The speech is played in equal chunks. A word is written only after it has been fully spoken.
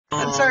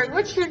I'm sorry,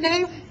 what's your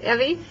name?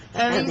 Evie?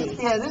 Evie.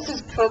 Yeah, this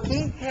is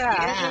Cookie.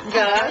 Yeah.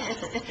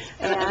 Gus.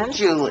 And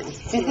Julie.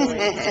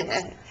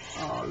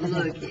 Oh,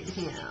 look at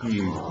him.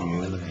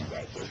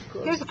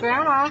 Here's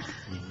Grandma.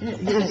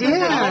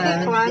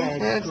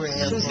 Yeah.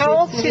 She's how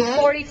old? She's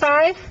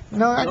 45?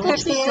 No, I think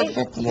she said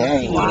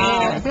 58.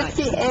 Wow.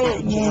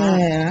 58.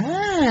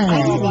 Yeah.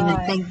 I didn't my.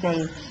 even think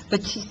they,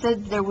 but she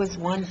said there was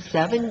one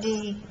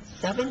 78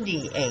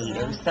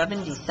 or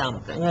 70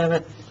 something. Yeah,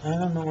 but I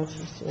don't know what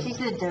she said. She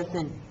said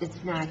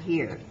it's not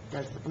here.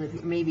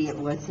 Maybe it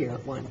was here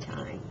at one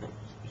time, but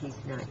he's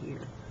not here.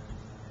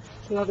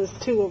 No, there's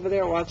two over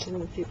there watching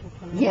the people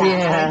come in.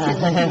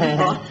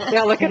 Yeah.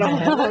 Yeah, look at him.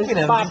 Look at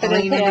him, Bopping just his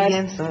leaning head.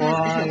 against the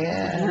wall,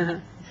 yeah.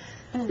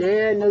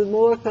 Yeah, and there's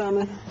more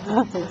coming.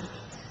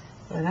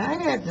 And I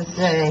have to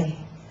say,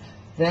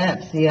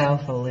 that's the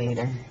alpha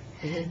leader.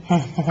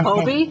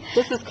 Kobe?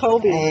 This is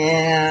Kobe.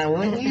 Yeah,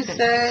 wouldn't you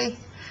say?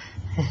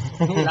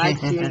 He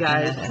likes you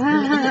guys.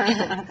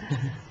 Now,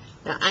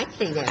 I'd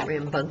say that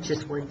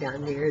rambunctious one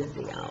down there is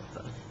the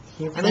alpha.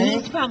 I mean,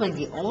 he's probably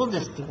the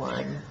oldest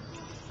one.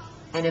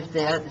 And if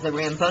the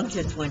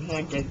rambunctious one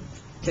had to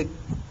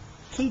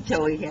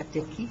keto, he'd have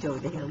to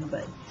keto to him,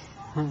 but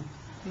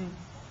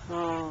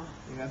Oh.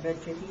 I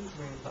bet you he's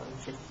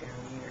rambunctious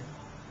down here.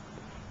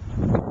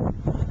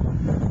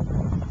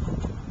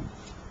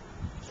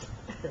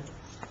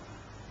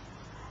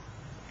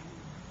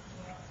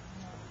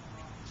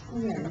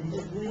 Yeah,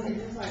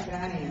 just like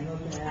I am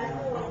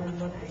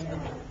looking at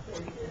him.